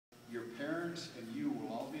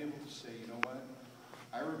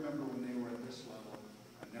I remember when they were at this level,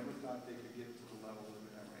 I never thought they could get to the level that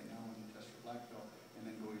they're at right now in the test for black belt and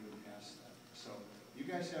then go even past that. So you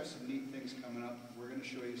guys have some neat things coming up. We're going to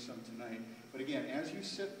show you some tonight. But again, as you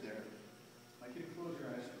sit there, I'd like you to close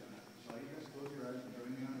your eyes for a minute. So you guys close your eyes and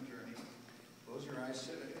join me on a journey. Close your eyes.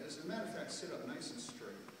 As a matter of fact, sit up nice and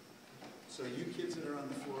straight. So you kids that are on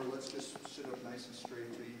the floor, let's just sit up nice and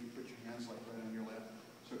straight so you can put your hands like right on your lap.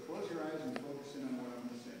 So close your eyes and focus in on what I'm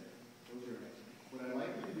going to say. Close your eyes. What I'd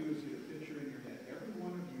like you to do is get a picture in your head. Every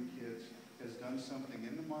one of you kids has done something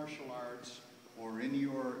in the martial arts or in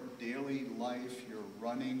your daily life, your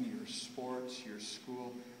running, your sports, your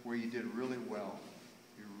school, where you did really well.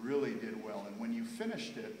 You really did well. And when you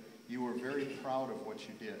finished it, you were very proud of what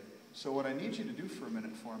you did. So what I need you to do for a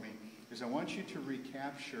minute for me is I want you to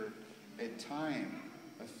recapture a time,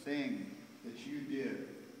 a thing that you did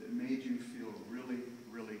that made you feel really,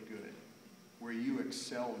 really good, where you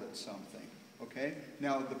excelled at something, okay?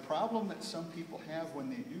 Now, the problem that some people have when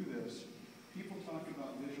they do this, people talk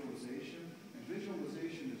about visualization, and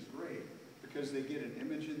visualization is great because they get an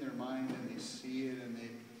image in their mind and they see it,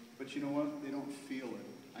 but you know what? They don't feel it.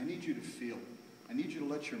 I need you to feel it. I need you to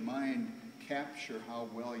let your mind capture how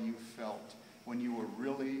well you felt when you were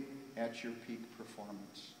really at your peak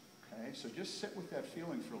performance. Okay, so just sit with that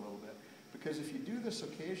feeling for a little bit. Because if you do this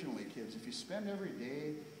occasionally, kids, if you spend every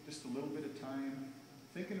day just a little bit of time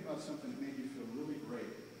thinking about something that made you feel really great,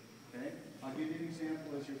 okay? I'll give you an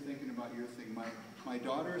example as you're thinking about your thing. My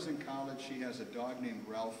daughter is in college. She has a dog named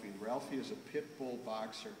Ralphie. Ralphie is a pit bull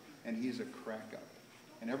boxer, and he's a crack-up.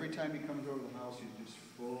 And every time he comes over the house, he's just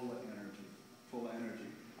full of energy, full of energy.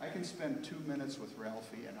 I can spend 2 minutes with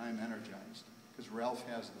Ralphie, and I'm energized because Ralph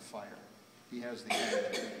has the fire. He has the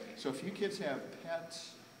energy. So if you kids have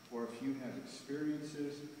pets, or if you have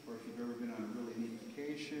experiences, or if you've ever been on a really neat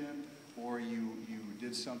vacation, or you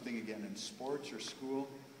did something, again, in sports or school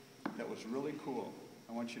that was really cool,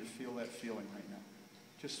 I want you to feel that feeling right now.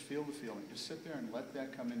 Just feel the feeling. Just sit there and let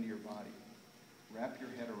that come into your body. Wrap your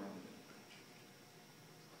head around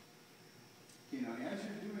it. You know, as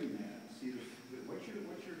you're doing that, see, what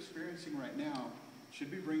you're experiencing right now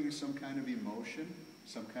should be bringing some kind of emotion,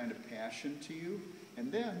 some kind of passion to you.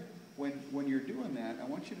 And then, when you're doing that, I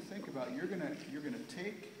want you to think about you're gonna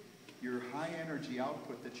take your high energy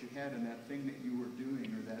output that you had in that thing that you were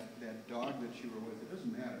doing, or that dog that you were with. It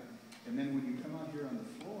doesn't matter. And then when you come out here on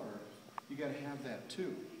the floor, you got to have that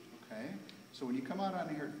too. Okay. So when you come out on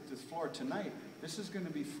here to the floor tonight, this is going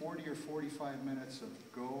to be 40 or 45 minutes of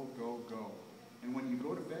go, go, go. And when you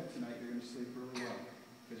go to bed tonight, you're going to sleep really well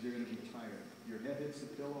because you're going to be tired. Your head hits the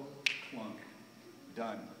pillow, clunk.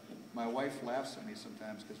 Done. My wife laughs at me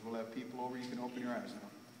sometimes because we'll have people over. You can open your eyes now.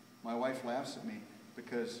 My wife laughs at me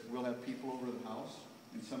because we'll have people over the house,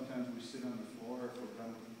 and sometimes we sit on the floor if we're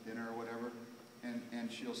done with dinner or whatever, and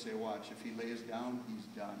she'll say, watch, if he lays down, he's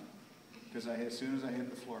done. Because as soon as I hit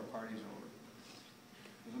the floor, party's over.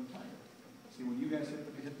 Because I'm tired. See, when you guys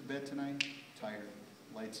hit the bed tonight, tired.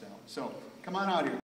 Lights out. So, come on out here.